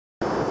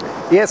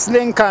Yes,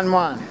 Lincoln,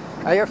 man.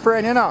 Are your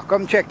friend, you know?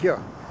 Come check you.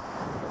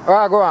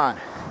 Oh, go on.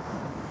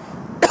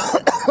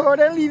 Oh,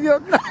 then leave you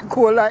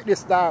cool like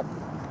this, dog.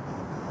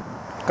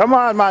 Come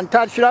on, man.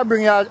 Todd, should I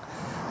bring you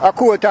a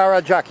coat or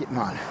a jacket,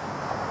 man?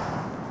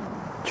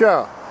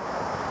 Sure.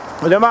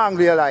 Well, them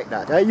angry like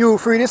that. Are you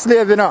free to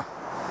slave, you know?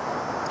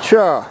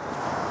 Sure.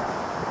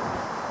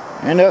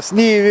 And just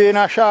leave you in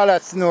a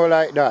Charlotte snow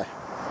like that.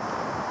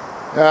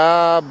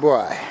 Ah,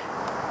 boy.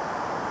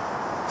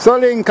 So,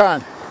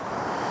 Lincoln,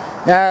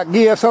 give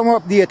you some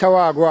update of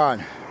what go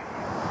on.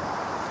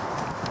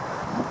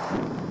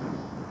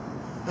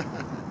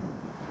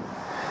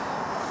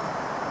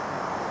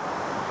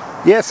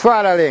 Yes,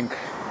 Father Link.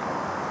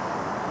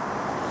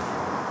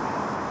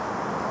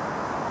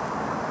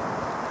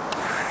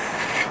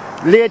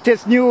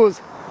 Latest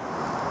news.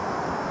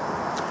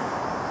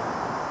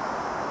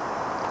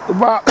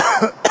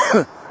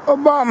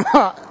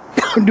 Obama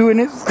doing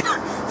his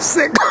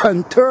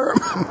second term.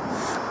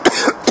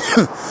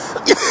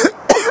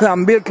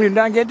 And Bill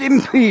Clinton get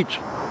impeached.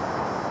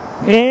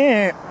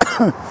 Yeah.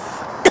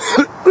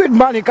 With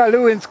Monica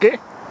Lewinsky.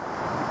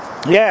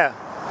 Yeah.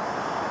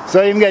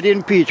 So him get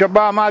impeached.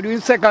 Obama doing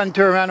second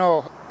term, you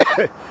know.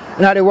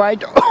 Now the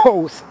White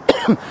House.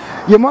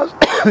 you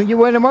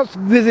must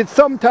visit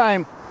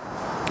sometime.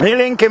 You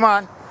link him,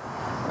 man.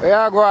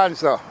 Yeah, go on,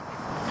 so.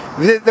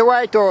 Visit the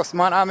White House,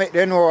 man, and make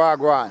them know what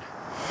go on.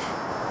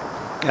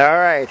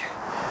 Alright.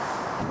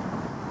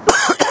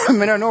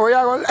 I don't know where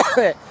you're going to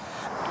say.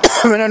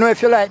 I don't know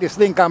if you like this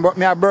Lincoln,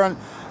 but I burn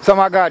some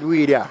of God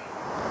weed here.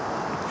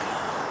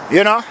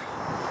 You know?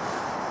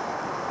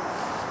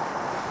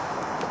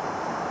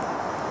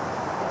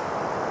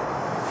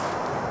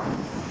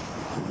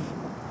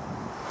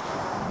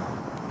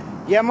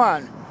 Yeah,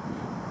 man.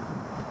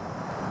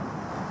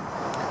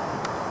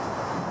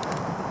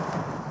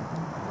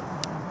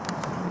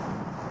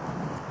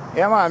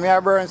 Yeah, man, I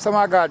burn some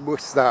of God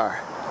bush star.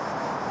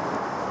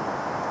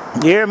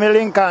 You hear me,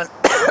 Lincoln?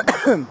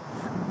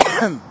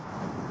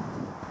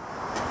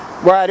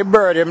 Boy, the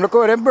bird him, look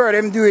how them bird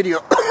him do with you.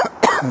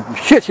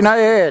 Shit in your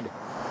head.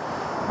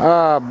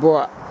 Ah,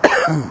 boy.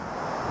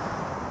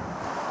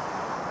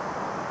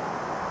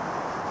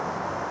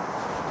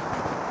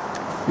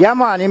 Yeah,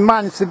 man,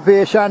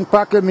 emancipation,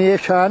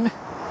 proclamation.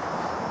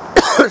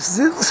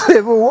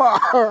 Civil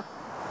war.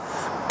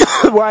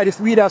 Why this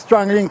weed is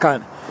strong,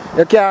 Lincoln?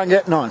 You can't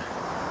get none.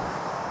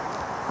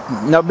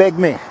 No beg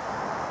me.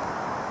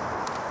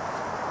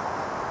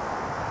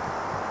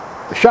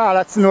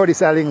 Charlotte know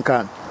this,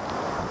 Lincoln.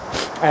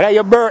 And that's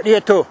your birthday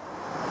too.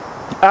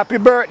 Happy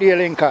birthday,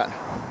 Lincoln.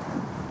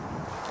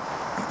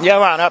 Yeah,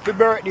 man, happy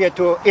birthday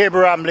to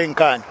Abraham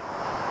Lincoln,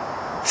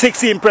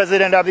 16th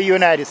President of the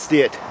United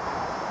States.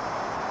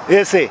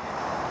 You see?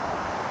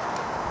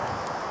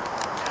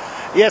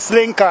 Yes,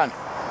 Lincoln.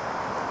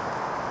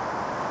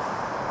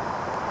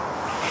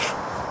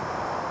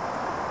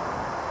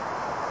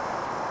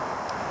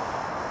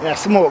 Yeah,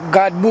 smoke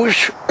God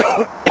bush.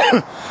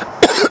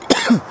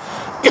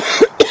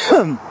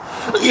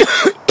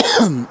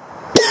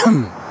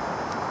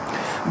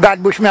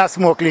 God bush me a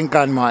smoke,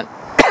 Lincoln, man.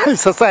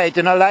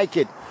 Society not like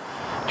it.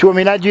 Throw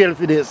me in a jail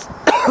for this.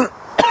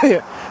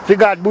 For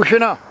God bush, you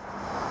know.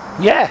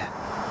 Yeah.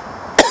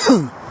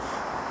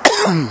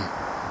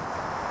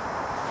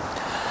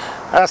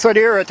 That's how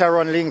the earth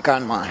run,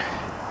 Lincoln, man.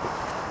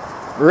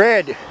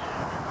 Red.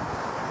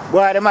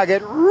 Boy, them a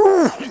get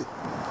rude.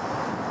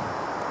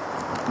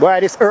 Boy,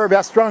 this herb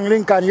is strong,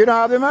 Lincoln. You don't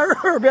have them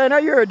herb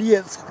in your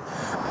days.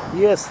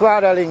 Yes,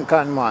 Father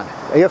Lincoln, man.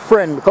 Your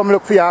friend, come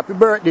look for your happy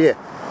birthday.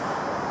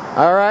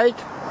 Alright?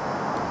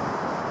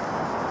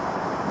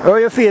 How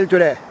you feel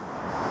today?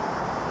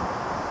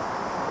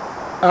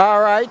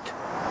 Alright?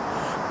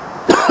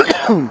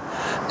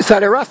 So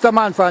the Rasta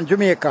man from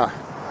Jamaica.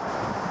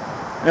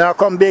 You know,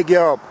 come big you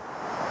up.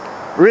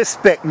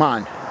 Respect,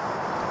 man.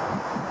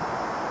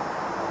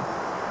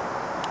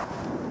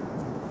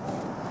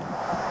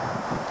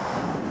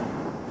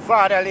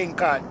 Father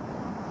Lincoln.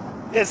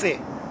 You see?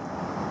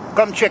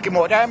 Come check him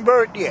out. I'm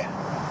birthday.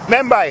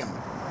 Remember him.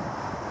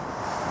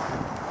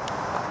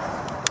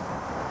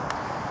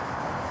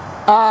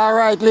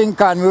 Alright,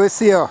 Lincoln, we will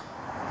see you.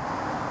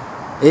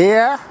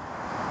 Yeah?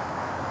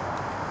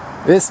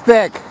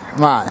 Respect,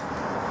 man.